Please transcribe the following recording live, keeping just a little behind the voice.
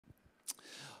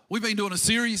We've been doing a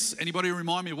series. Anybody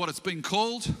remind me what it's been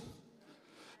called?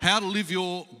 How to live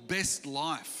your best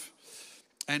life.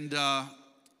 And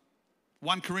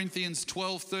 1 Corinthians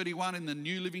 12:31 in the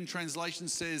New Living Translation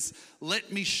says,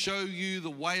 "Let me show you the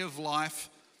way of life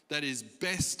that is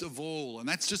best of all." And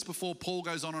that's just before Paul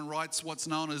goes on and writes what's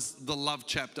known as the love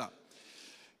chapter.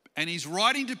 And he's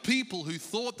writing to people who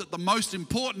thought that the most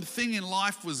important thing in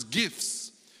life was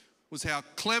gifts, was how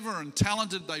clever and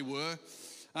talented they were.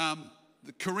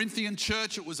 The Corinthian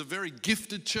church, it was a very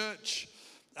gifted church.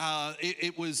 Corinth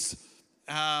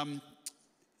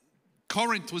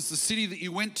was the city that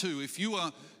you went to. It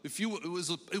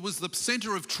was the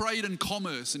center of trade and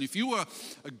commerce. And if you were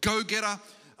a go-getter,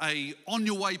 a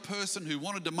on-your-way person who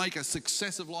wanted to make a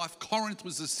success of life, Corinth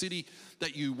was the city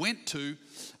that you went to.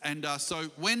 And so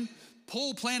when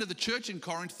Paul planted the church in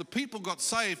Corinth, the people got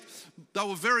saved. They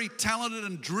were very talented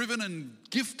and driven and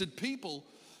gifted people,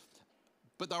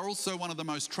 but they were also one of the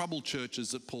most troubled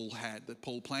churches that Paul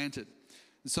planted.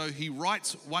 And so he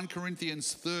writes 1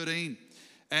 Corinthians 13.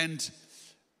 And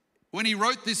when he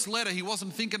wrote this letter, he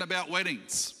wasn't thinking about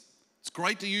weddings. It's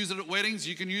great to use it at weddings.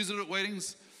 You can use it at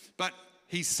weddings. But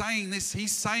he's saying this.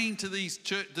 He's saying to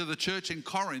the church in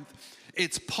Corinth,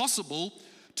 it's possible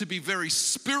to be very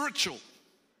spiritual,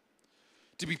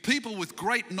 to be people with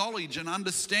great knowledge and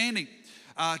understanding,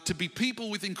 to be people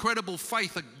with incredible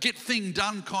faith, a get thing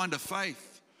done kind of faith,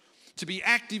 to be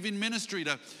active in ministry,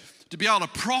 to be able to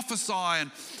prophesy.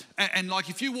 And like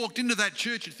if you walked into that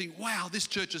church, you'd think, wow, this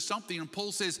church is something. And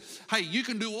Paul says, hey, you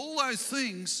can do all those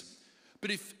things,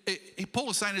 but if Paul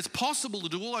is saying it's possible to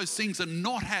do all those things and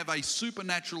not have a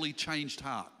supernaturally changed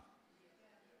heart.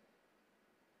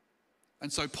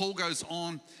 And so Paul goes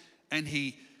on and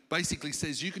he basically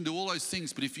says, you can do all those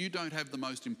things, but if you don't have the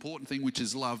most important thing, which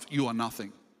is love, you are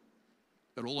nothing.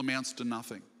 It all amounts to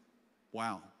nothing.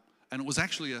 Wow. And it was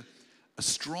actually a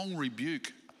strong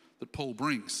rebuke that Paul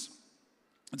brings.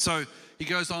 And so he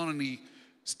goes on and he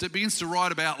begins to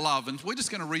write about love. And we're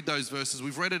just going to read those verses.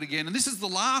 We've read it again. And this is the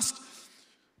last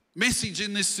message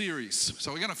in this series.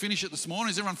 So we're going to finish it this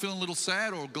morning. Is everyone feeling a little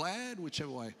sad or glad?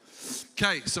 Whichever way.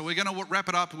 Okay, so we're going to wrap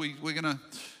it up. We're going to,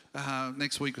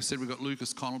 next week I said we've got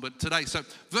Lucas Connell. But today, so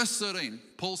verse 13,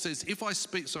 Paul says,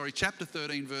 chapter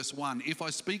 13, verse 1, if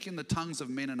I speak in the tongues of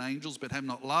men and angels but have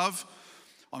not love,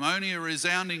 I'm only a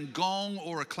resounding gong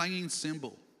or a clanging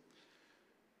cymbal.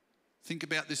 Think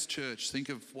about this church. Think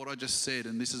of what I just said,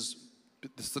 and this is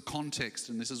the context,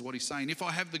 and this is what he's saying. If I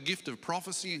have the gift of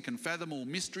prophecy and can fathom all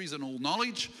mysteries and all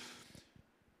knowledge,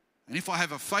 and if I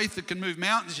have a faith that can move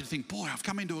mountains, you'd think, boy, I've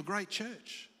come into a great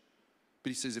church. But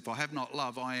he says, if I have not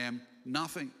love, I am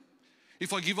nothing.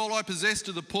 If I give all I possess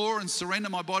to the poor and surrender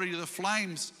my body to the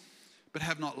flames, but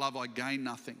have not love, I gain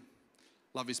nothing.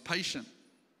 Love is patient.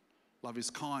 Love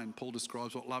is kind. Paul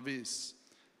describes what love is.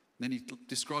 Then he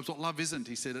describes what love isn't.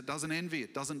 He said it doesn't envy,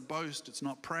 it doesn't boast, it's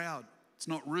not proud, it's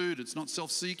not rude, it's not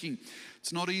self-seeking,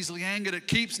 it's not easily angered, it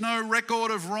keeps no record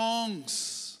of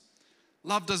wrongs.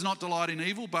 Love does not delight in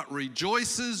evil, but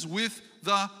rejoices with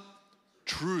the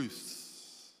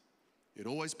truth. It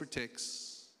always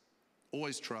protects,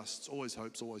 always trusts, always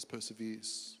hopes, always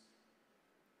perseveres.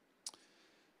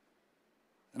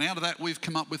 And out of that, we've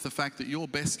come up with the fact that your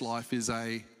best life is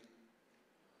a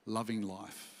loving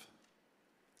life.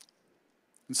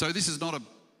 And so this is not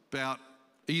about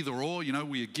either or,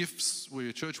 we're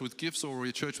a church with gifts or we're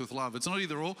a church with love. It's not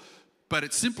either or, but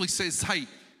it simply says, hey,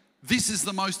 this is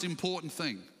the most important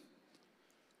thing.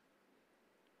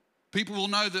 People will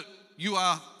know that you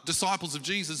are disciples of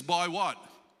Jesus by what?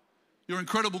 Your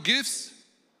incredible gifts?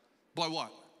 By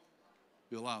what?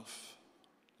 Your love.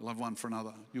 You love one for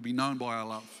another. You'll be known by our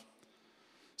love.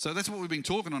 So that's what we've been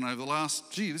talking on over the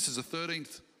last, this is the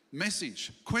 13th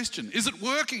message. Question, is it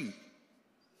working?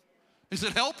 Is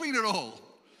it helping at all?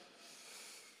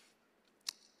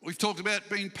 We've talked about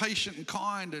being patient and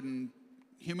kind and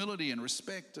humility and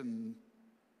respect and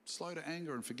slow to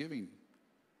anger and forgiving.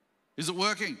 Is it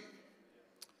working?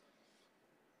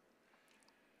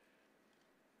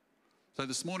 So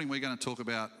this morning we're going to talk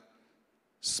about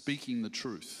speaking the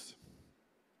truth.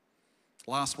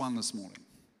 Last one this morning.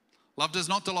 Love does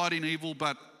not delight in evil,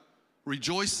 but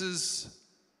rejoices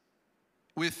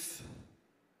with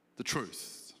the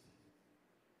truth.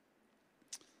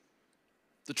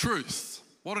 The truth.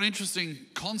 What an interesting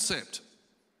concept.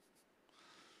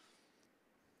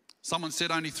 Someone said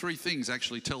only 3 things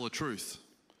actually tell the truth.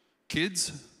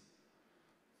 Kids,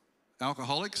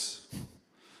 alcoholics,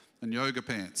 and yoga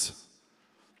pants.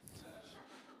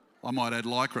 I might add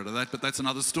lycra to that, but that's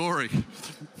another story.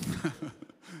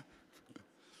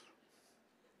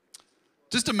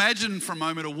 Just imagine for a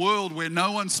moment a world where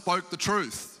no one spoke the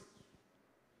truth.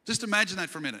 Just imagine that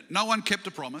for a minute. No one kept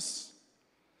a promise.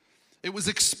 It was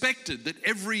expected that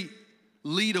every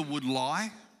leader would lie,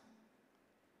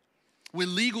 where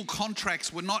legal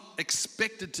contracts were not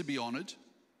expected to be honoured,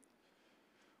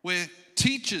 where a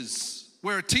teacher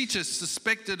every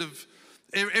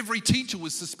teacher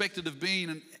was suspected of being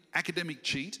an academic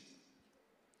cheat,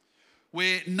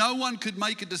 where no one could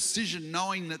make a decision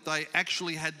knowing that they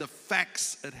actually had the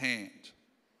facts at hand.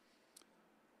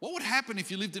 What would happen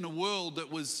if you lived in a world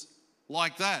that was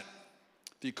like that?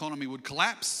 The economy would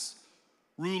collapse.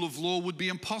 Rule of law would be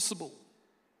impossible.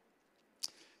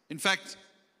 In fact,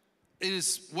 it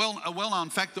is a well-known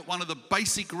fact that one of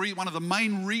the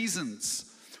main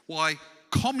reasons why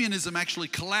communism actually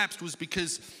collapsed was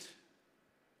because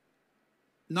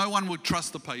no one would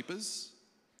trust the papers.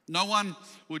 No one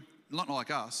would, not like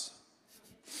us.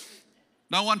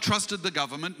 No one trusted the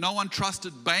government. No one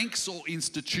trusted banks or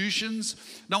institutions.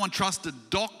 No one trusted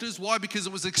doctors. Why? Because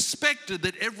it was expected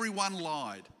that everyone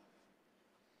lied.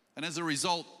 And as a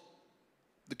result,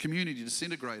 the community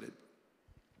disintegrated.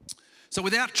 So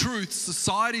without truth,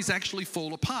 societies actually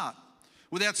fall apart.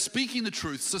 Without speaking the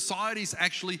truth, societies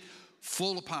actually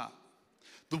fall apart.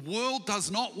 The world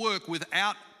does not work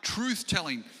without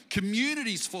truth-telling.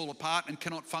 Communities fall apart and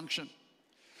cannot function.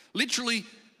 Literally,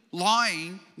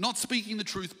 lying, not speaking the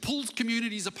truth, pulls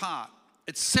communities apart.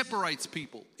 It separates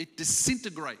people. It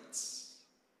disintegrates.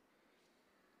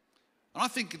 And I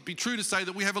think it'd be true to say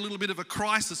that we have a little bit of a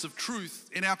crisis of truth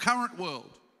in our current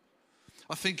world.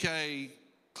 I think a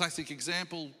classic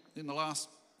example in the last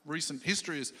recent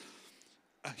history is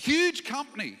a huge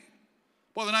company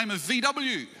by the name of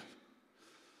VW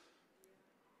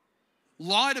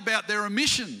lied about their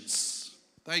emissions.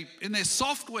 In their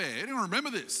software, anyone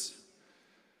remember this?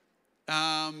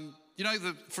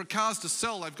 For cars to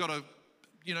sell, they've got to,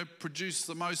 produce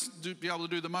be able to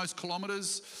do the most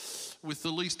kilometres with the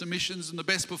least emissions and the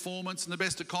best performance and the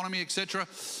best economy, etc.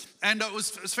 And it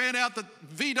was found out that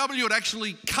VW had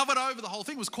actually covered over the whole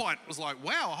thing. It was like,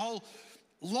 wow, a whole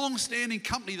long-standing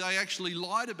company, they actually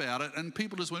lied about it, and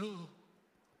people just went, oh.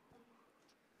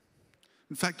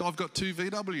 In fact, I've got 2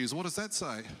 VWs. What does that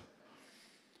say?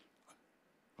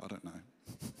 I don't know.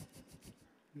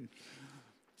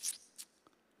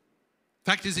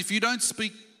 Fact is, if you don't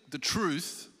speak the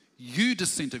truth, you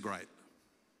disintegrate.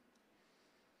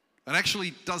 It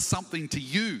actually does something to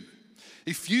you.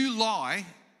 If you lie,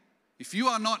 if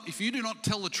you do not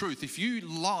tell the truth, if you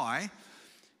lie,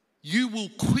 you will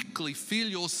quickly feel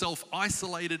yourself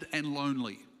isolated and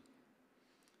lonely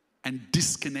and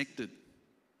disconnected.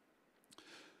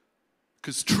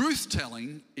 Because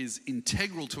truth-telling is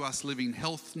integral to us living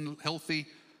healthy,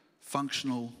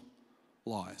 functional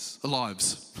lives.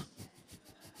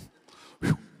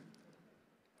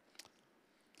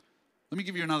 Let me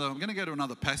give you I'm going to go to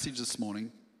another passage this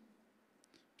morning,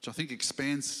 which I think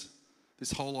expands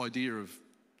this whole idea of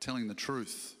telling the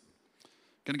truth. I'm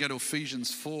going to go to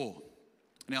Ephesians 4.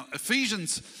 Now,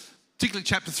 Ephesians, particularly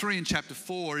chapter 3 and chapter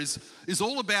 4, is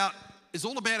all about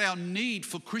our need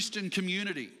for Christian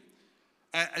community.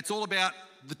 It's all about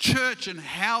the church and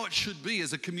how it should be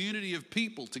as a community of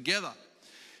people together.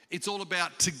 It's all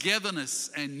about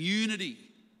togetherness and unity.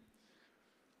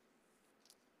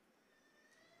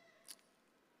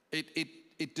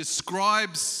 It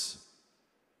describes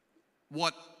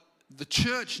what the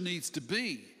church needs to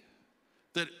be.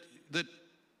 That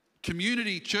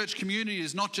church community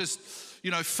is not just,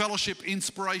 fellowship,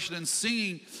 inspiration and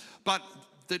singing, but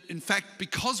that in fact,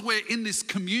 because we're in this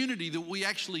community, that we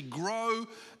actually grow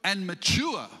and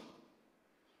mature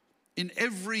in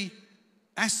every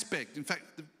aspect. In fact,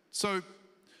 so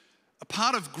a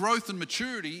part of growth and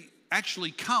maturity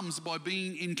actually comes by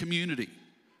being in community.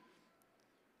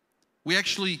 We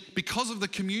actually, because of the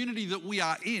community that we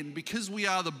are in, because we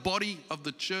are the body of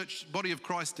the church, body of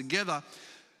Christ together,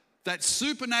 that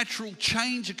supernatural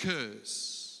change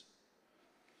occurs.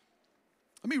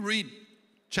 Let me read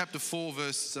chapter 4,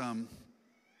 verse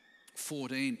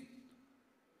 14.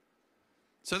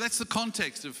 So that's the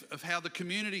context of how the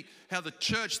community, how the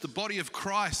church, the body of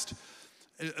Christ,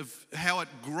 of how it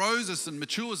grows us and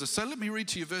matures us. So let me read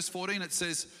to you verse 14. It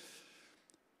says,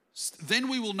 then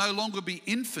we will no longer be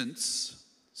infants,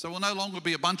 so we'll no longer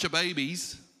be a bunch of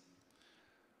babies,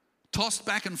 tossed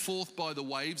back and forth by the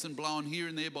waves and blown here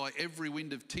and there by every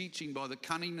wind of teaching, by the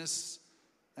cunningness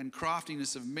and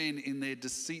craftiness of men in their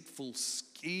deceitful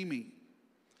scheming.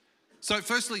 So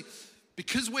firstly,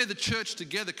 because we're the church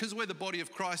together, because we're the body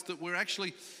of Christ, that we're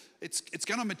actually, it's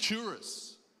going to mature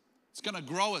us. It's going to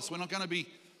grow us. We're not going to be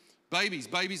babies.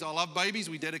 Babies, I love babies.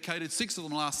 We dedicated 6 of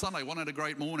them last Sunday. One had a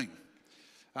great morning.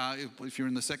 If you're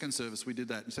in the second service, we did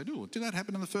that. And said, oh, did that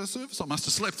happen in the first service? I must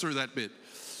have slept through that bit.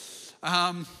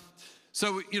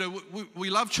 So, we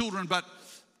love children, but,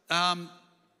 a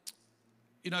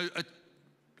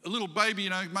little baby,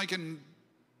 making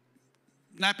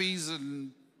nappies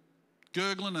and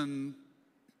gurgling and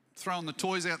throwing the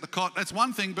toys out the cot, that's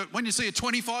one thing. But when you see a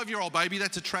 25-year-old baby,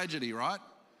 that's a tragedy, right?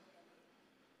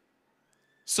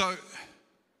 So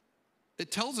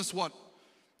it tells us what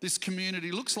this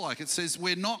community looks like. It says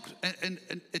we're not, and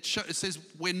it says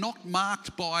we're not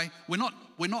marked by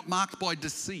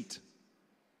deceit.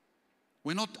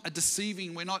 We're not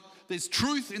deceiving. There's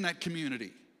truth in that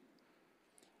community.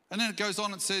 And then it goes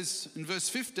on, it says in verse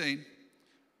 15,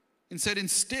 it said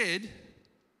instead,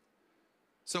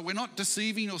 so we're not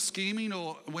deceiving or scheming,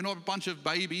 or we're not a bunch of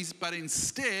babies, but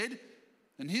instead,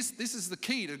 and this is the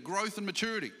key to growth and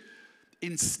maturity,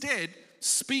 instead,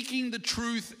 speaking the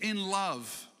truth in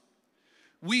love,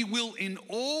 we will in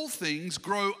all things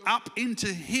grow up into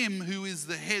him who is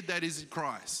the head, that is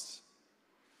Christ.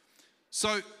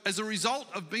 So as a result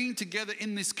of being together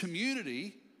in this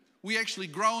community, we actually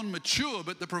grow and mature,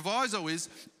 but the proviso is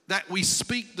that we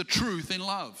speak the truth in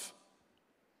love.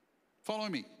 Follow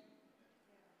me.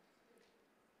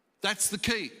 That's the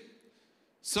key.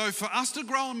 So for us to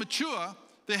grow and mature,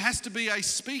 there has to be a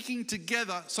speaking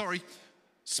the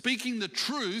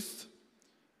truth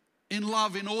in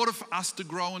love in order for us to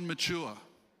grow and mature.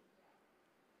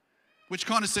 Which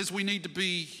kind of says we need to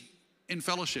be in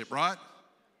fellowship, right?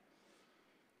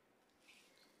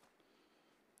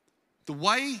 The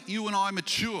way you and I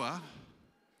mature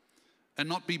and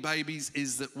not be babies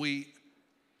is that we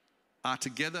are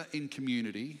together in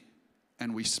community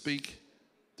and we speak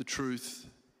the truth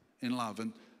in love.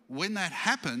 And when that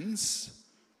happens,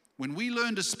 when we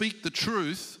learn to speak the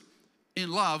truth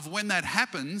in love, when that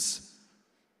happens,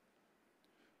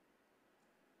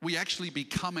 we actually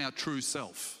become our true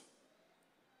self.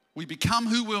 We become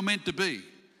who we're meant to be.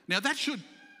 Now that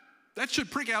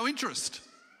should prick our interest.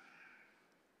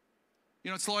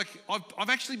 It's like I've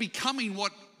actually becoming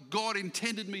what God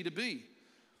intended me to be.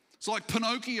 It's like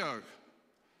Pinocchio.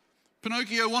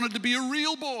 Pinocchio wanted to be a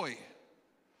real boy.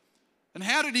 And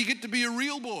how did he get to be a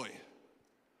real boy?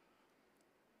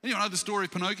 Anyone know the story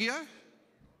of Pinocchio?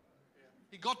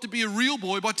 He got to be a real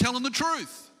boy by telling the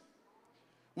truth.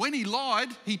 When he lied,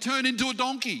 he turned into a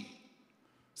donkey.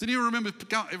 Does anyone remember?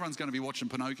 Everyone's going to be watching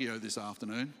Pinocchio this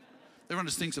afternoon. Everyone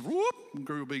just thinks of whoop and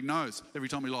grew a big nose every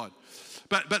time he lied.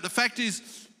 But the fact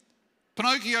is,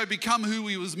 Pinocchio became who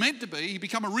he was meant to be. He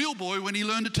became a real boy when he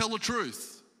learned to tell the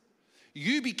truth.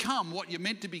 You become what you're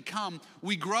meant to become.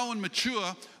 We grow and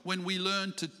mature when we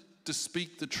learn to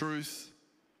speak the truth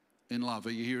in love.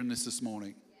 Are you hearing this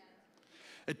morning?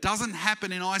 Yeah. It doesn't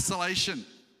happen in isolation.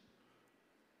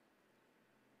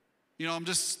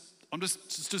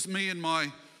 It's just me and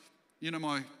my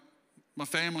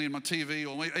family and my TV.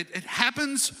 It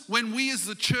happens when we as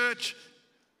the church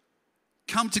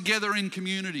come together in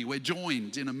community. We're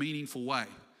joined in a meaningful way.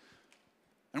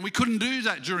 And we couldn't do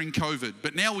that during COVID,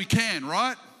 but now we can,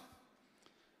 right?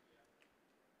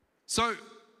 So,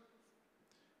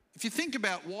 if you think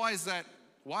about why is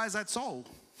that so?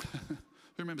 Who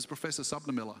remembers Professor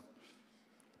Subner Miller?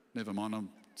 Never mind, I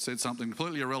said something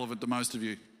completely irrelevant to most of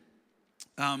you.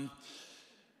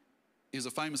 He was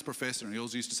a famous professor, and he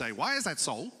always used to say, "Why is that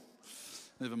so?"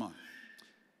 Never mind.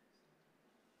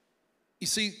 You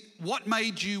see, what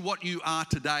made you what you are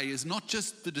today is not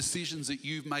just the decisions that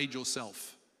you've made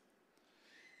yourself.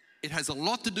 It has a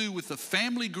lot to do with the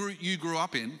family group you grew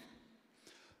up in,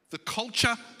 the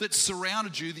culture that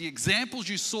surrounded you, the examples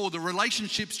you saw, the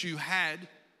relationships you had.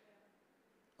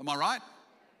 Am I right?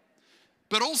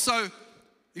 But also,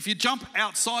 if you jump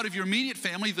outside of your immediate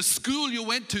family, the school you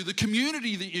went to, the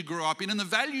community that you grew up in, and the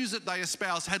values that they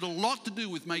espoused had a lot to do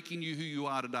with making you who you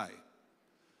are today.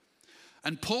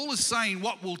 And Paul is saying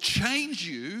what will change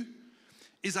you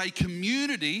is a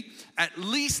community at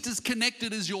least as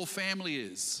connected as your family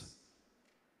is.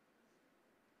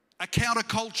 A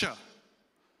counterculture.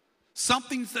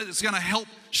 Something that's going to help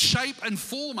shape and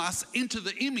form us into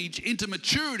the image, into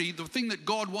maturity, the thing that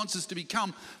God wants us to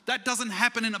become. That doesn't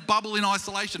happen in a bubble in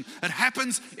isolation. It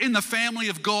happens in the family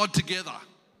of God together.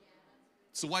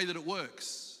 It's the way that it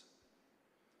works.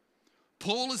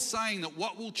 Paul is saying that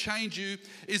what will change you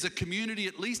is a community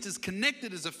at least as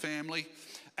connected as a family.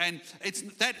 And it's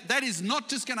that is not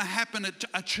just going to happen at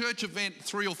a church event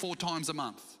 3 or 4 times a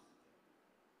month.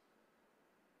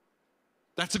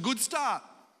 That's a good start.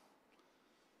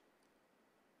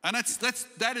 And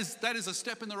that is a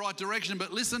step in the right direction.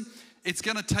 But listen, it's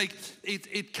going to take,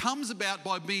 it comes about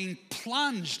by being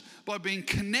plunged, by being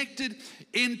connected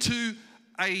into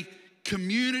a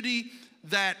community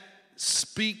that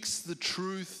speaks the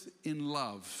truth in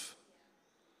love.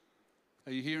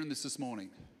 Are you hearing this morning?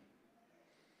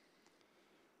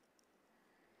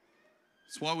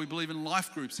 It's why we believe in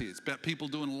life groups here. It's about people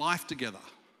doing life together.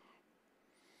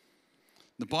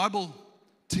 The Bible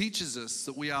teaches us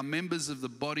that we are members of the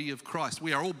body of Christ.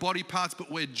 We are all body parts, but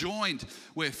we're joined.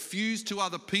 We're fused to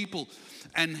other people.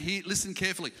 And here, listen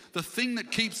carefully. The thing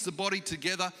that keeps the body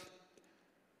together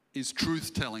is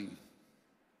truth telling.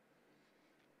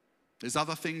 There's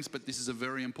other things, but this is a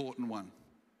very important one.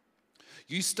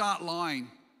 You start lying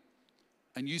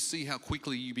and you see how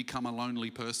quickly you become a lonely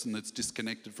person that's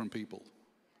disconnected from people.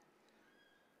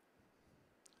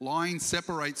 Lying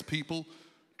separates people.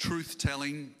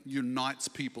 Truth-telling unites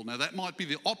people. Now, that might be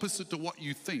the opposite to what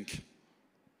you think,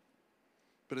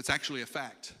 but it's actually a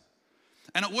fact.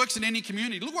 And it works in any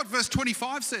community. Look what verse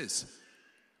 25 says.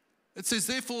 It says,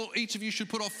 therefore, each of you should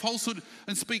put off falsehood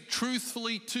and speak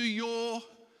truthfully to your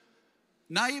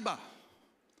neighbour.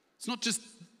 It's not just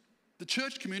the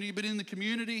church community, but in the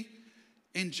community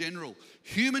in general.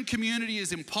 Human community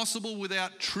is impossible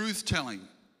without truth-telling.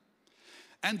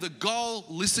 And the goal,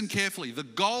 listen carefully, the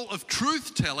goal of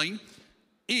truth-telling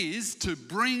is to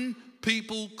bring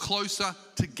people closer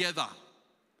together.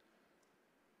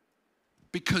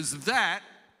 Because that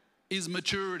is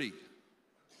maturity.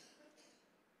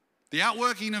 The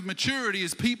outworking of maturity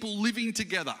is people living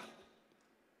together.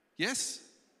 Yes?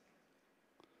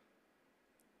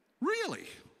 Really?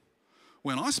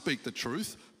 When I speak the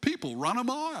truth, people run a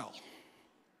mile.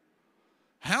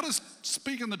 How does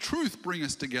speaking the truth bring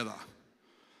us together?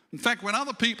 In fact, when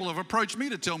other people have approached me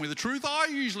to tell me the truth, I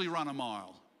usually run a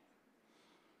mile.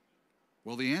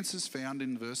 Well, the answer's found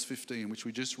in verse 15, which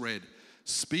we just read.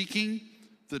 Speaking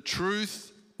the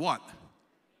truth, what?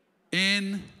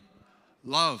 In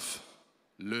love.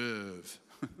 Love.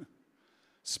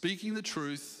 Speaking the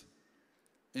truth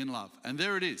in love. And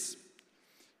there it is.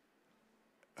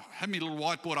 I had my little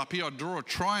whiteboard up here. I'd draw a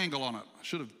triangle on it. I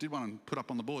should have did one and put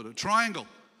up on the board. A triangle.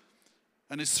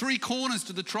 And there's 3 corners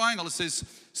to the triangle. It says,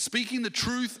 speaking the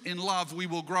truth in love, we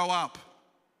will grow up.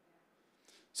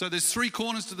 So there's 3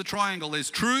 corners to the triangle. There's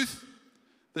truth,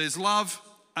 there's love,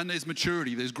 and there's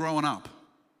maturity. There's growing up.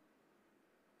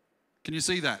 Can you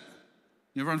see that?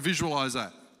 Everyone visualize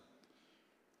that.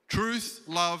 Truth,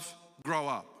 love, grow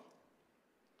up.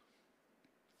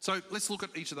 So let's look at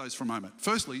each of those for a moment.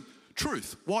 Firstly,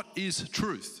 truth. What is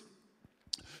truth?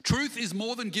 Truth is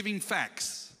more than giving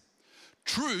facts.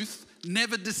 Truth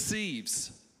never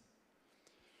deceives.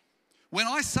 When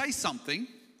I say something,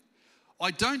 I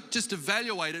don't just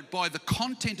evaluate it by the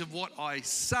content of what I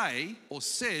say or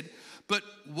said, but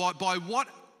by what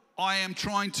I am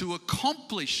trying to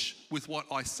accomplish with what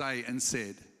I say and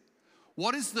said.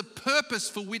 What is the purpose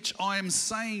for which I am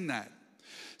saying that?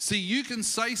 See, you can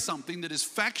say something that is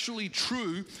factually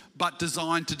true but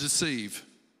designed to deceive.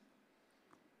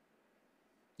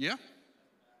 Yeah?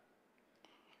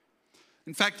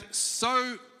 In fact,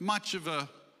 so much of a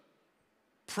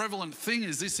prevalent thing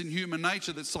is this in human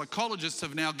nature that psychologists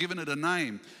have now given it a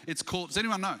name. It's called, does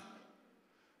anyone know?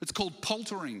 It's called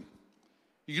paltering.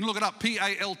 You can look it up,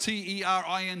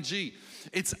 P-A-L-T-E-R-I-N-G.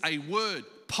 It's a word,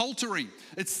 paltering.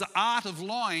 It's the art of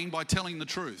lying by telling the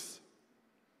truth.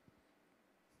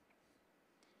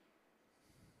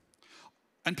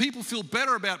 And people feel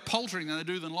better about paltering than they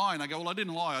do than lying. They go, well, I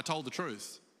didn't lie, I told the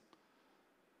truth.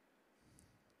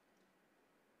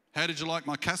 How did you like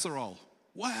my casserole?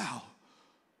 Wow,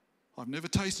 I've never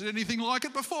tasted anything like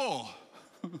it before.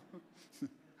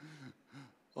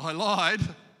 I lied.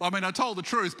 I mean, I told the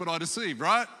truth, but I deceived,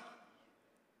 right?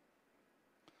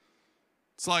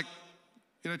 It's like,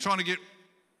 trying to get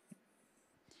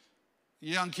a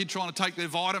young kid trying to take their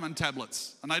vitamin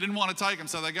tablets, and they didn't want to take them,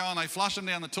 so they go and they flush them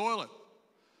down the toilet.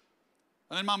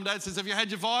 And then mum and dad says, have you had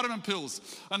your vitamin pills?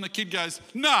 And the kid goes,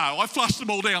 no, I flushed them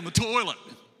all down the toilet.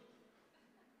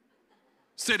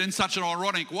 Said in such an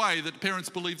ironic way that parents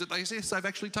believe that yes, they've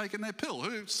actually taken their pill.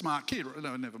 Who? Smart kid.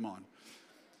 No, never mind.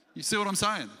 You see what I'm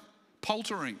saying?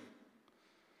 Paltering.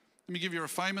 Let me give you a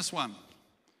famous one.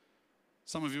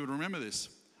 Some of you would remember this.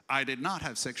 I did not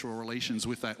have sexual relations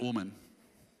with that woman.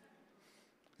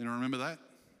 You remember that?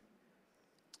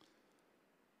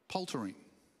 Paltering.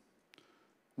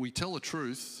 We tell the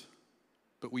truth,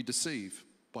 but we deceive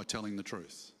by telling the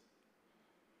truth.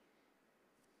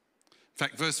 In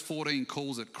fact, verse 14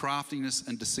 calls it craftiness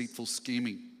and deceitful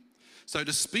scheming. So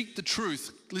to speak the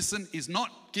truth, listen, is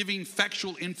not giving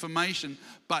factual information,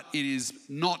 but it is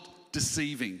not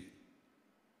deceiving.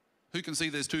 Who can see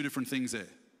there's 2 different things there?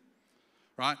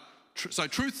 Right? So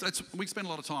truth, we spend a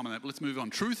lot of time on that, but let's move on.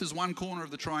 Truth is one corner of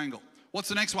the triangle. What's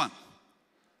the next one?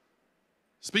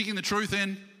 Speaking the truth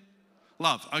in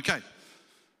love. Okay.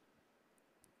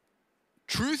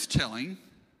 Truth-telling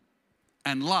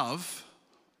and love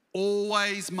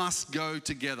always must go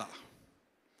together.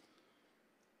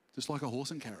 Just like a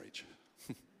horse and carriage.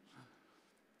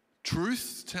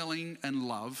 Truth-telling and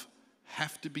love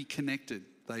have to be connected.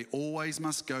 They always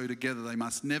must go together. They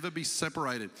must never be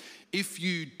separated. If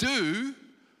you do,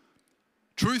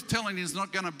 truth-telling is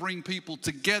not going to bring people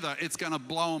together. It's going to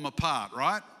blow them apart,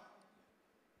 right?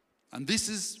 And this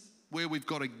is where we've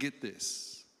got to get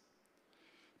this.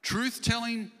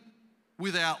 Truth-telling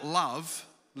without love,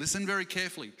 listen very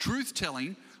carefully,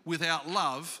 truth-telling without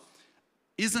love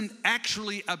isn't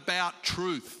actually about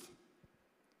truth.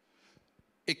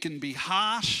 It can be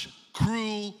harsh,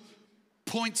 cruel,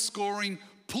 point scoring,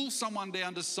 pull someone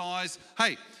down to size.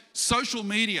 Hey, social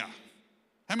media.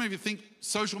 How many of you think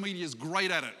social media is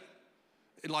great at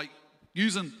it? Like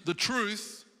using the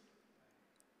truth,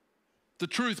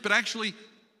 but actually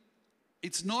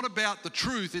it's not about the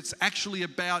truth, it's actually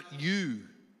about you.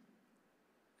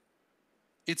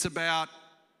 It's about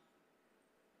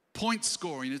point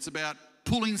scoring, it's about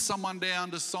pulling someone down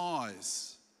to size.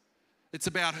 It's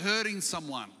about hurting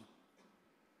someone.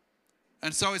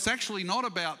 And so it's actually not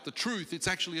about the truth, it's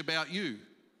actually about you.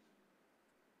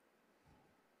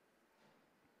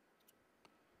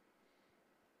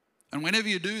 And whenever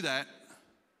you do that,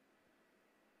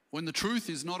 when the truth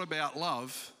is not about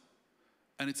love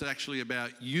and it's actually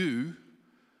about you,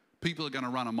 people are going to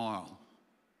run a mile.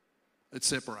 It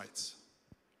separates.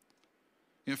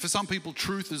 You know, for some people,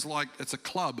 truth is like it's a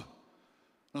club.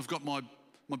 I've got my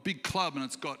big club and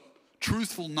it's got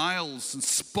truthful nails and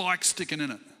spikes sticking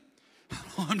in it.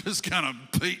 I'm just going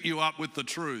to beat you up with the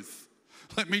truth.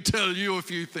 Let me tell you a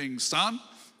few things, son.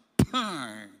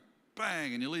 Bang,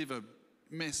 bang, and you leave a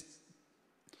mess,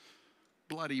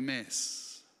 bloody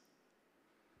mess.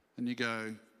 And you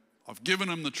go, I've given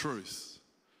them the truth.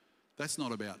 That's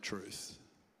not about truth.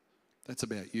 That's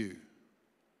about you.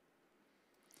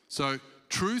 So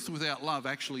truth without love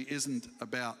actually isn't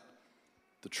about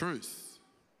the truth.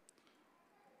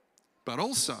 But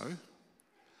also,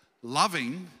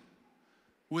 loving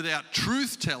without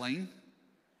truth-telling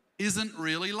isn't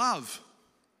really love.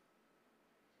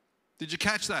 Did you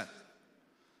catch that?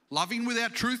 Loving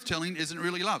without truth-telling isn't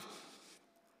really love.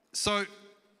 So,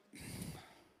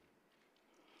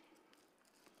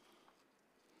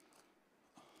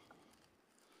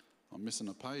 I'm missing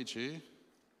a page here.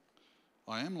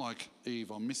 I am like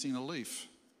Eve, I'm missing a leaf.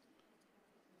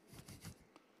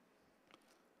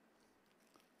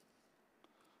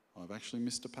 I've actually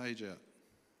missed a page out.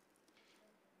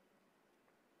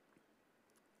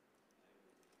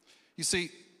 You see,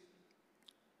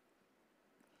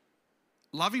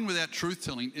 loving without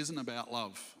truth-telling isn't about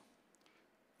love.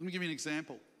 Let me give you an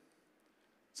example.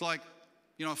 It's like,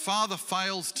 you know, a father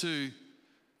fails to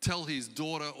tell his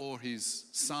daughter or his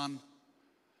son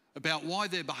about why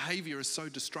their behavior is so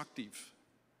destructive.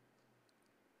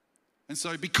 And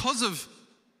so because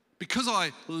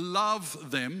I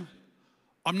love them,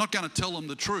 I'm not going to tell them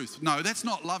the truth. No, that's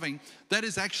not loving. That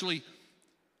is actually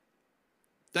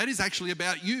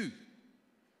about you.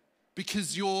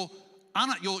 Because you're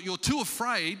too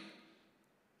afraid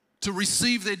to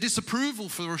receive their disapproval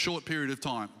for a short period of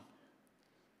time.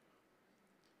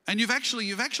 And you've actually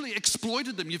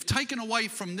exploited them. You've taken away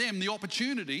from them the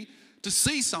opportunity to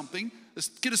see something,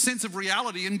 get a sense of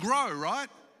reality and grow, right?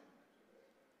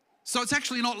 So it's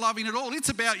actually not loving at all. It's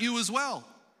about you as well.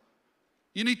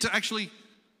 You need to actually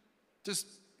just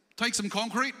take some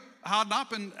concrete, harden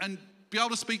up and be able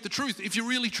to speak the truth if you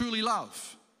really, truly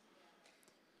love.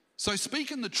 So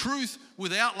speaking the truth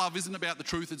without love isn't about the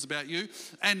truth, it's about you.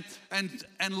 And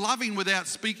loving without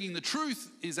speaking the truth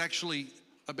is actually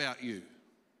about you.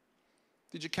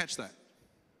 Did you catch that?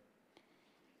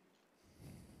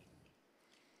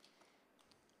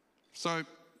 So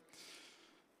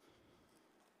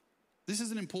this is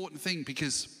an important thing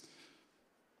because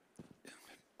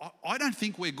I don't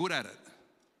think we're good at it.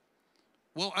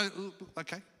 Well,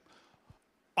 okay.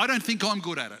 I don't think I'm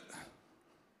good at it.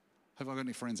 Have I got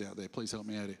any friends out there? Please help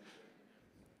me out here.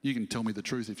 You can tell me the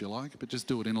truth if you like, but just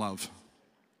do it in love.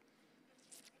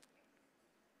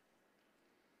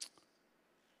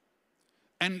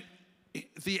 And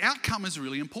the outcome is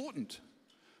really important.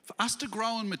 For us to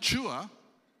grow and mature,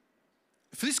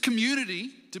 for this community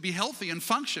to be healthy and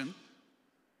function,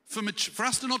 for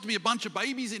us to not to be a bunch of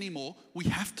babies anymore, we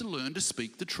have to learn to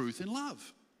speak the truth in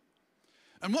love.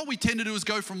 And what we tend to do is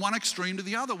go from one extreme to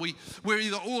the other. We're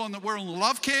either all on the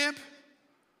love camp.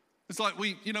 It's like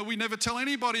we never tell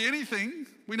anybody anything.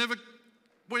 We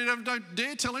don't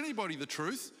dare tell anybody the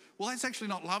truth. Well, that's actually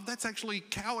not love. That's actually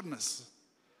cowardness.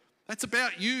 That's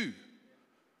about you.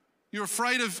 You're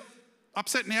afraid of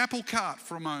upsetting the apple cart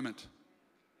for a moment.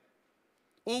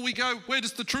 Or we go, where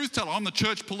does the truth teller? I'm the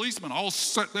church policeman. I'll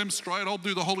set them straight. I'll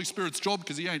do the Holy Spirit's job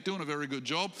because he ain't doing a very good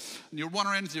job. And you run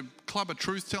around with your club of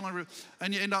truth telling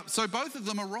and you end up, so both of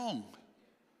them are wrong.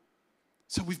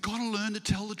 So we've got to learn to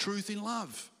tell the truth in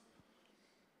love.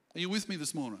 Are you with me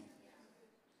this morning?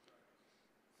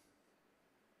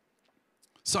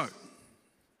 So,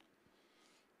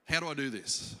 how do I do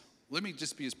this? Let me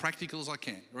just be as practical as I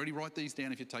can. Already write these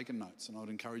down if you're taking notes, and I would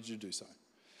encourage you to do so.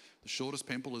 The shortest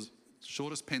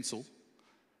pencil.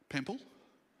 Pimple?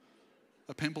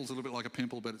 A pimple's a little bit like a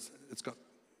pimple, but it's got,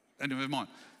 anyway, never mind.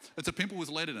 It's a pimple with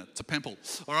lead in it. It's a pimple,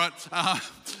 all right?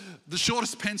 The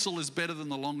shortest pencil is better than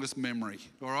the longest memory,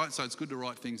 all right? So it's good to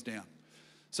write things down.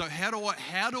 So how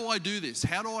do I do this?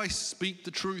 How do I speak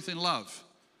the truth in love?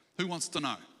 Who wants to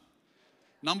know?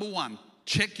 Number one,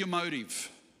 check your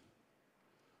motive.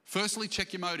 Firstly,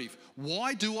 check your motive.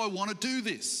 Why do I want to do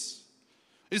this?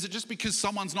 Is it just because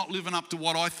someone's not living up to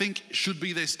what I think should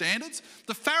be their standards?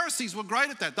 The Pharisees were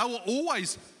great at that. They were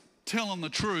always telling the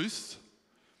truth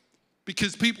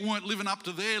because people weren't living up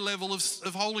to their level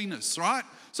of holiness, right?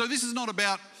 So this is not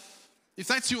about, if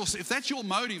that's your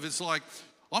motive, it's like,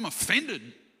 I'm offended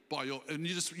by and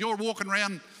you're walking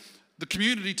around the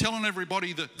community telling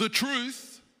everybody the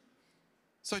truth.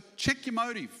 So check your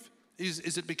motive.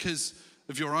 Is it because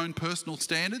of your own personal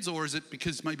standards, or is it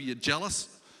because maybe you're jealous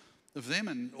of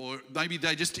them, or maybe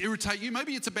they just irritate you?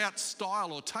 Maybe it's about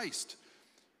style or taste.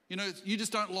 You know, you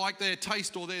just don't like their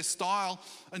taste or their style,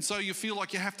 and so you feel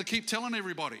like you have to keep telling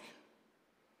everybody.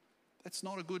 That's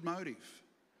not a good motive.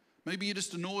 Maybe you're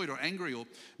just annoyed or angry, or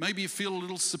maybe you feel a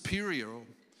little superior.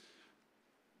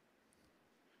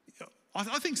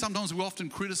 I think sometimes we often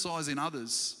criticize in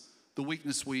others the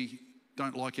weakness we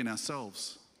don't like in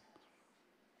ourselves.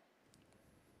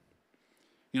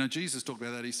 You know, Jesus talked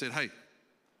about that. He said, hey,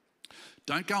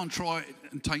 don't go and try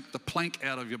and take the plank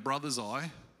out of your brother's eye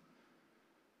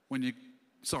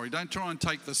don't try and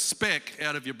take the speck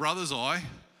out of your brother's eye.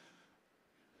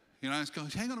 You know, it's going,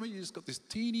 hang on a minute, you just got this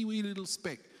teeny wee little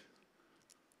speck.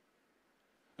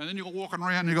 And then you're walking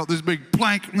around and you've got this big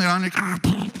plank, you know, and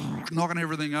you're knocking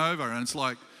everything over. And it's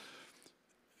like,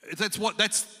 that's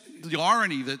the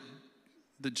irony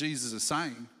that Jesus is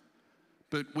saying.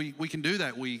 But we can do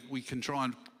that. We can try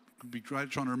and be great at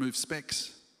trying to remove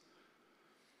specks.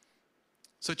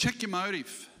 So check your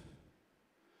motive.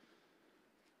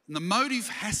 And the motive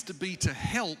has to be to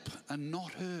help and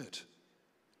not hurt.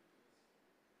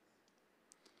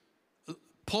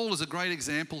 Paul is a great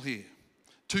example here.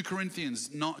 2 Corinthians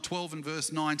 12 and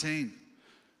verse 19.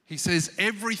 He says,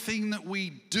 everything that we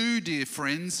do, dear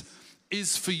friends,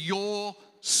 is for your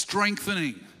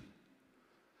strengthening.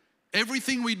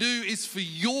 Everything we do is for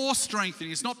your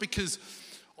strengthening. It's not because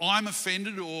I'm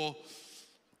offended or,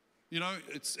 you know,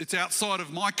 it's outside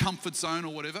of my comfort zone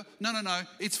or whatever. No.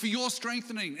 It's for your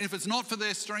strengthening. If it's not for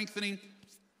their strengthening,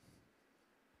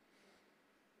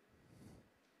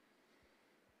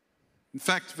 in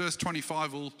fact, verse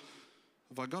 25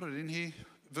 have I got it in here?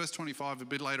 Verse 25 a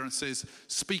bit later, and it says,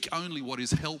 speak only what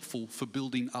is helpful for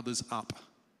building others up.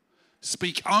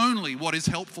 Speak only what is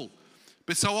helpful.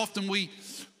 But so often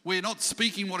we're not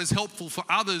speaking what is helpful for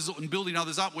others and building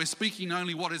others up. We're speaking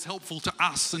only what is helpful to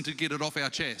us and to get it off our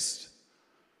chest.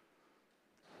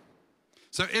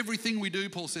 So everything we do,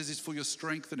 Paul says, is for your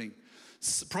strengthening.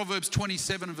 Proverbs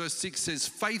 27 and verse 6 says,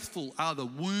 faithful are the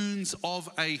wounds of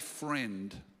a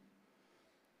friend.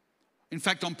 In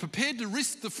fact, I'm prepared to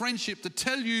risk the friendship to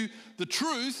tell you the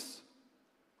truth.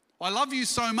 I love you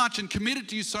so much and committed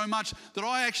to you so much that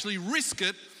I actually risk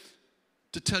it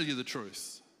to tell you the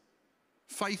truth.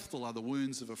 Faithful are the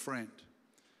wounds of a friend.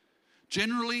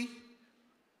 Generally,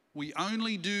 we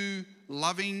only do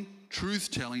loving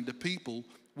truth-telling to people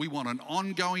we want an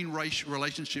ongoing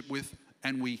relationship with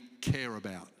and we care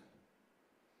about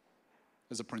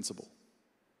as a principle.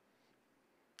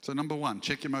 So number one,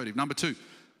 check your motive. Number two,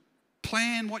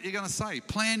 plan what you're going to say.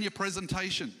 Plan your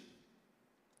presentation.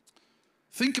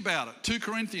 Think about it. 2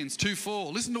 Corinthians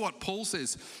 2:4. Listen to what Paul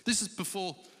says. This is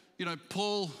before,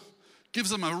 Paul gives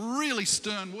them a really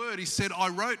stern word. He said, I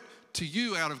wrote to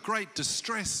you out of great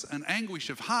distress and anguish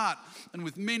of heart and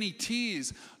with many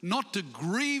tears, not to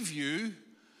grieve you,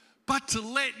 but to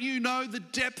let you know the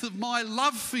depth of my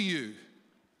love for you.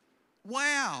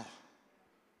 Wow.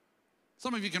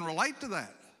 Some of you can relate to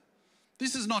that.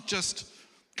 This is not just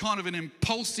kind of an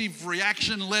impulsive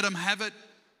reaction, let them have it.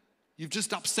 You've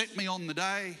just upset me on the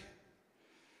day.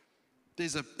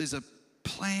 There's a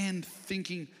planned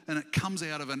thinking, and it comes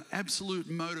out of an absolute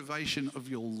motivation of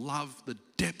your love, the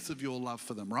depth of your love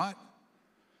for them, right?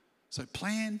 So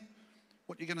plan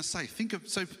what you're going to say.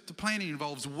 So the planning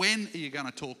involves when are you going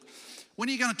to talk? When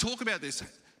are you going to talk about this?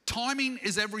 Timing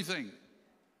is everything.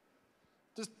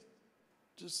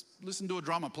 Just listen to a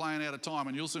drummer playing out of time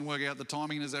and you'll soon work out the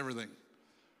timing is everything.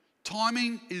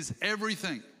 Timing is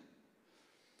everything.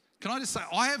 Can I just say,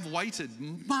 I have waited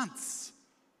months.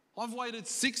 I've waited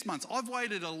 6 months. I've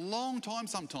waited a long time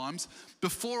sometimes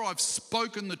before I've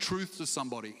spoken the truth to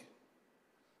somebody.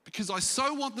 Because I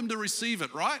so want them to receive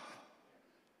it, right?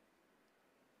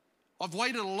 I've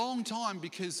waited a long time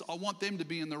because I want them to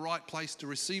be in the right place to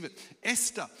receive it.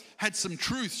 Esther had some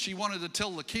truth she wanted to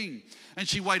tell the king. And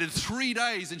she waited 3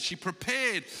 days and she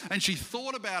prepared and she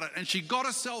thought about it and she got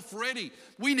herself ready.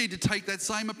 We need to take that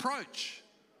same approach.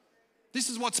 This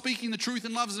is what speaking the truth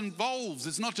in love involves.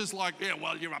 It's not just like, yeah,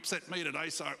 well, you've upset me today,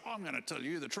 so I'm going to tell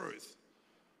you the truth.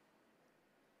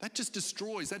 That just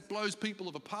destroys, that blows people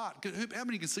apart. How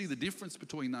many can see the difference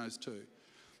between those two?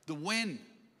 The when.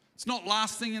 It's not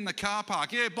last thing in the car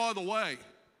park. Yeah, by the way.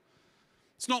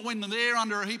 It's not when they're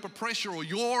under a heap of pressure or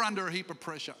you're under a heap of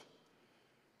pressure.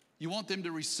 You want them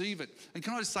to receive it. And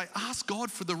can I just say, ask God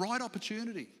for the right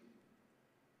opportunity.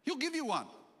 He'll give you one.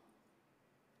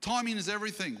 Timing is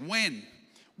everything. When?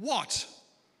 What?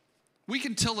 We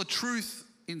can tell the truth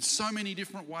in so many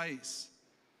different ways.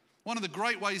 One of the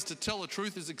great ways to tell the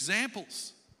truth is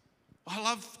examples. I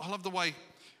love the way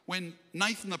when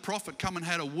Nathan the prophet come and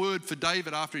had a word for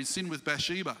David after he'd sinned with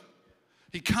Bathsheba.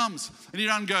 He comes and he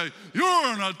doesn't go, you're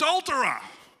an adulterer.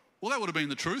 Well, that would have been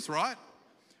the truth, right?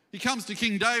 He comes to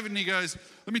King David and he goes,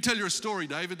 let me tell you a story,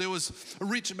 David. There was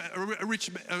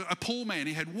a poor man.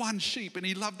 He had one sheep and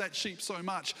he loved that sheep so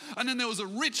much. And then there was a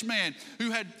rich man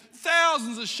who had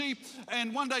thousands of sheep.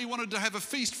 And one day he wanted to have a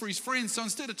feast for his friends. So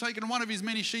instead of taking one of his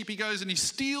many sheep, he goes and he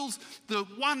steals the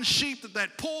one sheep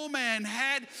that poor man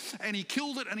had and he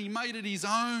killed it and he made it his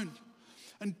own.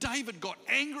 And David got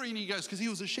angry and he goes, because he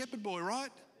was a shepherd boy,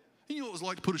 right? He knew what it was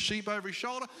like to put a sheep over his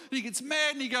shoulder. And he gets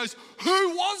mad and he goes, who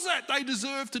was that? They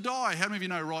deserve to die. How many of you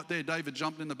know right there, David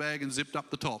jumped in the bag and zipped up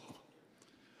the top.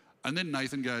 And then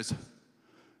Nathan goes,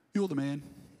 you're the man.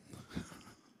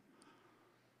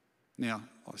 Now,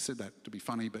 I said that to be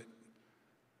funny, but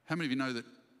how many of you know that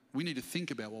we need to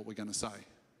think about what we're going to say,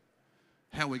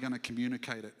 how we're going to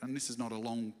communicate it? And this is not a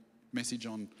long message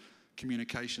on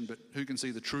communication, but who can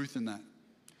see the truth in that?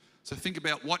 So think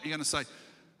about what you're going to say.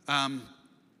 And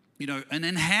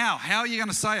then how? How are you going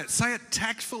to say it? Say it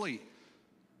tactfully.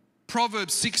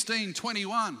 Proverbs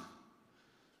 16:21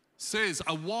 says,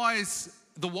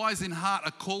 the wise in heart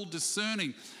are called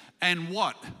discerning. And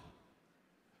what?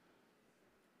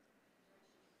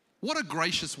 What are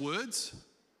gracious words?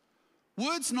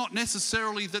 Words not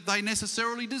necessarily that they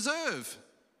necessarily deserve.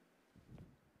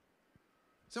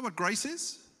 Is that what grace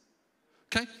is?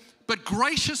 Okay. But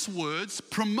gracious words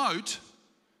promote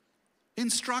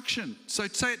instruction. So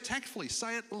say it tactfully,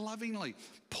 say it lovingly.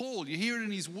 Paul, you hear it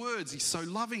in his words, he's so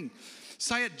loving.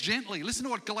 Say it gently. Listen to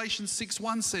what Galatians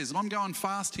 6:1 says, and I'm going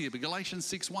fast here, but Galatians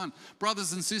 6:1.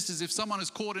 Brothers and sisters, if someone is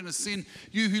caught in a sin,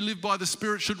 you who live by the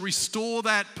Spirit should restore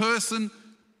that person,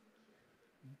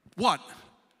 what?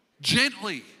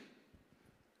 Gently.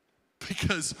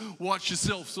 Because watch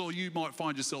yourself, or you might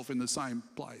find yourself in the same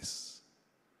place.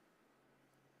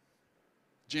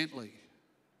 Gently.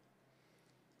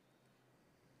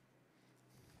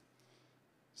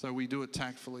 So we do it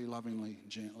tactfully, lovingly,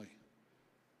 gently.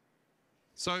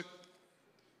 So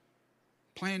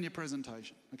plan your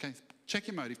presentation, okay? Check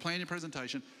your motive, plan your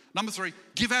presentation. Number 3,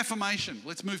 give affirmation.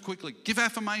 Let's move quickly. Give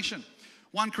affirmation.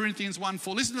 1 Corinthians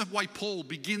 1:4. Listen to the way Paul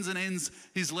begins and ends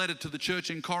his letter to the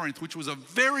church in Corinth, which was a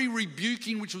very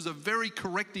rebuking, which was a very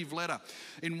corrective letter.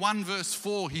 In 1 verse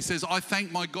 4, he says, I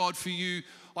thank my God for you.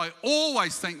 I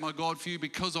always thank my God for you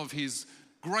because of his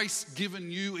grace given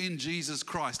you in Jesus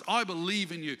Christ. I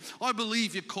believe in you. I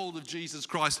believe you're called of Jesus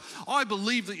Christ. I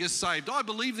believe that you're saved. I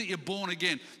believe that you're born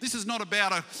again. This is not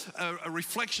about a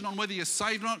reflection on whether you're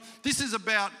saved or not. This is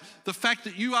about the fact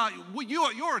that you're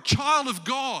a child of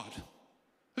God.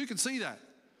 Who can see that?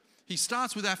 He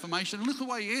starts with affirmation, and look the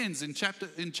way he ends in chapter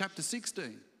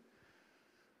 16.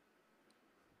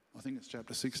 I think it's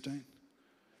chapter 16.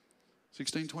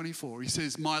 16:24. He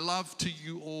says, my love to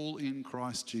you all in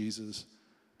Christ Jesus.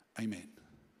 Amen.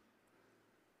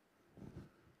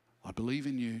 I believe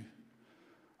in you.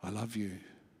 I love you.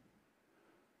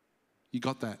 You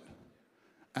got that?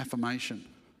 Affirmation.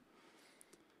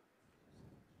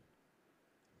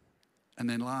 And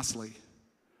then lastly,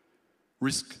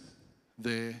 risk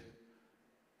their,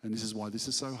 and this is why this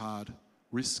is so hard,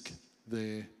 risk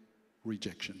their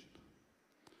rejection.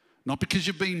 Not because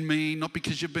you've been mean, not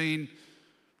because you've been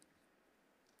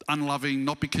unloving,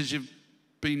 not because you've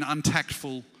been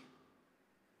untactful,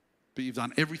 but you've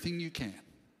done everything you can.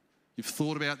 You've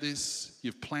thought about this,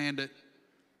 you've planned it,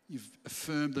 you've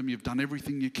affirmed them, you've done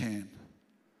everything you can.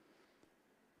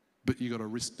 But you've got to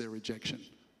risk their rejection.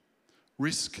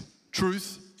 Risk,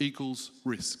 truth equals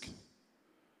risk.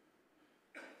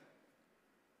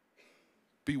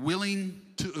 Be willing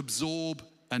to absorb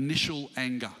initial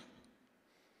anger.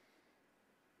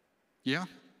 Yeah?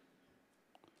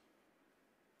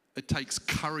 It takes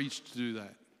courage to do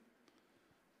that.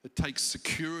 It takes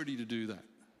security to do that.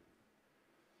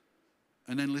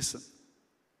 And then listen.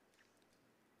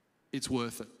 It's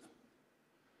worth it.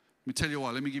 Let me tell you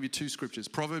why. Let me give you two scriptures.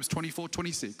 Proverbs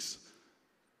 24:26.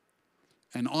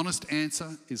 An honest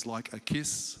answer is like a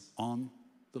kiss on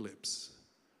the lips.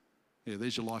 Yeah,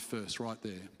 there's your life verse right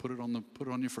there. Put it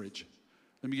on your fridge.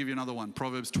 Let me give you another one.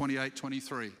 Proverbs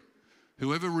 28:23.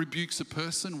 Whoever rebukes a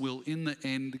person will in the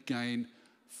end gain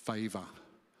favor,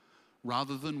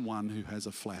 rather than one who has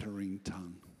a flattering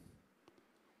tongue.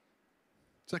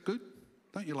 Is that good?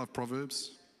 Don't you love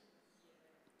Proverbs?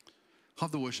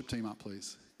 Have the worship team up,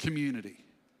 please. Community.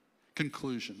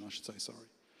 Conclusion, I should say, sorry.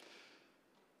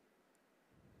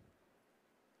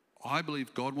 I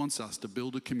believe God wants us to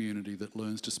build a community that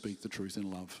learns to speak the truth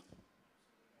in love.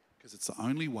 Because it's the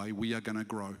only way we are going to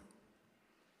grow.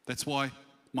 That's why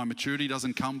my maturity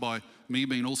doesn't come by me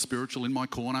being all spiritual in my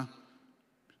corner,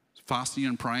 fasting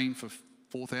and praying for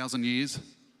 4,000 years. It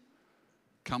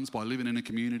comes by living in a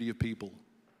community of people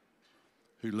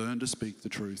who learn to speak the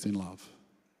truth in love.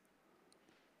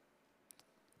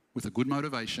 With a good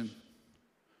motivation,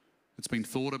 it's been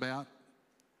thought about,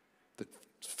 that's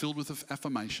filled with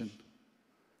affirmation,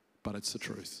 but it's the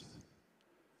truth.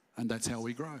 And that's how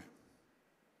we grow.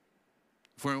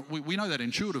 We know that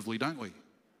intuitively, don't we?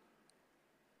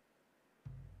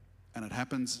 And it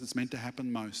happens, it's meant to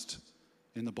happen most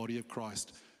in the body of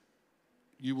Christ.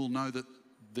 You will know that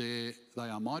they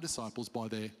are my disciples by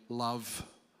their love.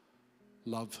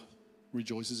 Love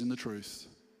rejoices in the truth.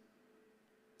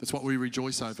 That's what we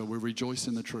rejoice over. We rejoice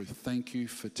in the truth. Thank you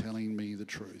for telling me the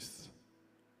truth.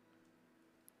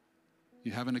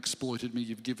 You haven't exploited me.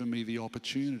 You've given me the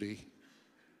opportunity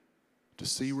to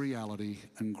see reality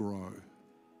and grow.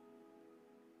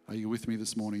 Are you with me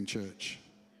this morning, church?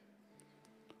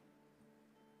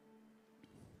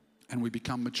 And we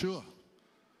become mature.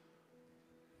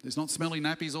 There's not smelly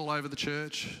nappies all over the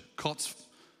church,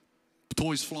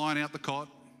 toys flying out the cot,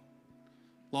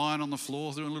 lying on the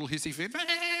floor doing a little hissy fit.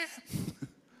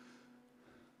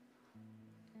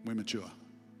 We're mature.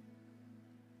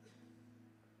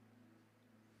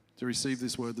 To receive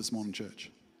this word this morning,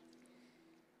 church.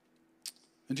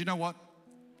 And do you know what?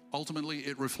 Ultimately,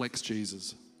 it reflects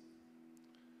Jesus.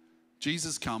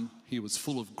 Jesus come, he was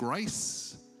full of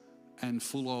grace and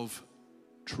full of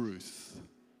truth.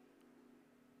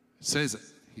 It says it.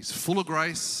 He's full of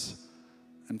grace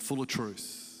and full of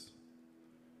truth.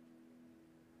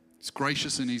 He's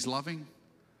gracious and he's loving,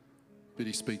 but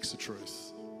he speaks the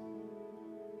truth.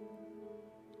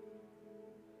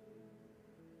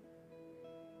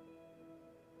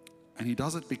 And he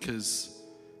does it because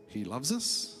he loves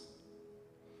us.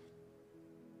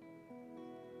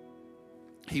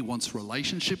 He wants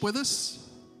relationship with us.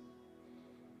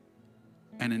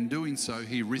 And in doing so,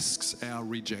 he risks our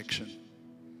rejection.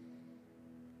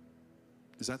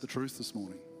 Is that the truth this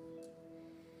morning?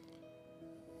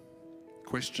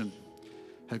 Question.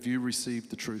 Have you received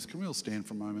the truth? Can we all stand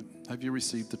for a moment? Have you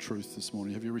received the truth this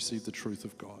morning? Have you received the truth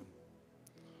of God?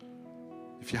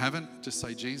 If you haven't, just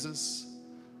say, Jesus,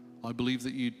 I believe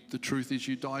that the truth is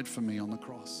you died for me on the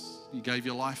cross. You gave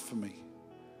your life for me.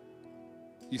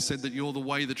 You said that you're the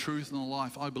way, the truth, and the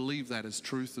life. I believe that as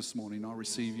truth this morning. I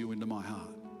receive you into my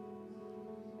heart.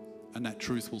 And that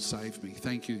truth will save me.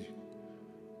 Thank you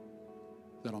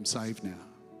that I'm saved now.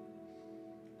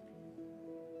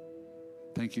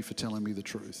 Thank you for telling me the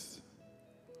truth.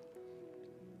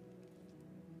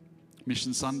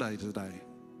 Mission Sunday today.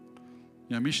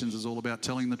 You know, missions is all about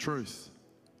telling the truth.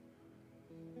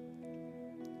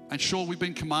 And sure, we've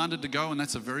been commanded to go, and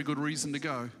that's a very good reason to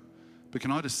go. But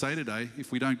can I just say today,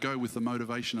 if we don't go with the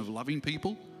motivation of loving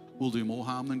people, we'll do more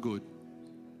harm than good.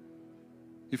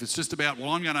 If it's just about, well,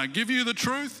 I'm going to give you the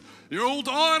truth, you're all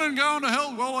dying and going to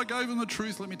hell, well, I gave them the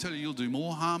truth, let me tell you, you'll do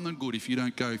more harm than good if you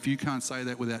don't go. If you can't say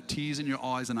that without tears in your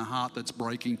eyes and a heart that's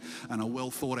breaking and a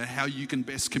well thought out how you can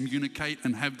best communicate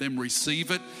and have them receive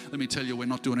it, let me tell you, we're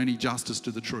not doing any justice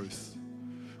to the truth.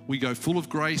 We go full of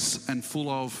grace and full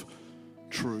of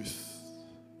truth.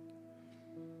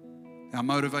 Our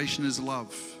motivation is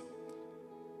love.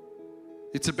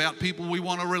 It's about people we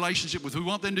want a relationship with. We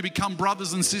want them to become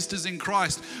brothers and sisters in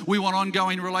Christ. We want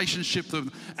ongoing relationship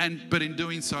with them. But in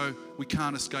doing so, we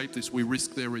can't escape this. We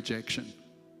risk their rejection.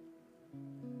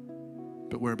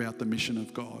 But we're about the mission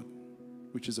of God,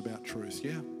 which is about truth,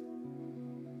 yeah?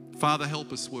 Father,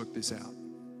 help us work this out.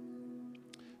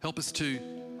 Help us to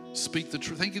speak the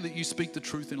truth. Thank you that you speak the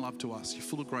truth in love to us. You're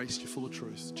full of grace. You're full of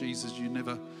truth. Jesus, you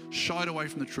never shied away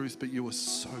from the truth, but you were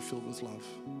so filled with love.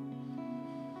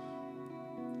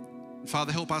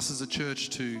 Father, help us as a church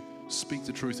to speak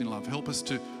the truth in love. Help us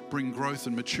to bring growth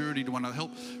and maturity to one another.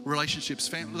 Help relationships,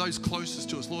 family, those closest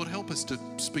to us. Lord, help us to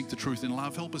speak the truth in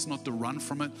love. Help us not to run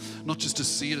from it, not just to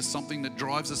see it as something that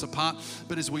drives us apart,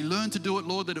 but as we learn to do it,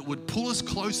 Lord, that it would pull us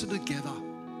closer together.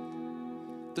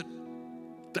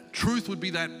 That truth would be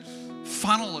that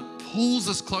funnel that pulls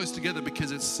us close together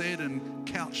because it's said and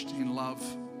couched in love.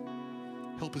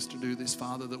 Help us to do this,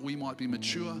 Father, that we might be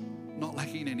mature, not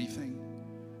lacking anything,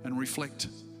 and reflect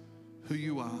who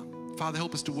you are. Father,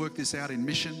 help us to work this out in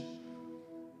mission.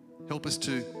 Help us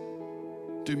to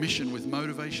do mission with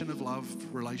motivation of love,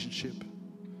 relationship.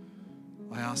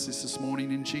 I ask this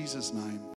morning in Jesus' name.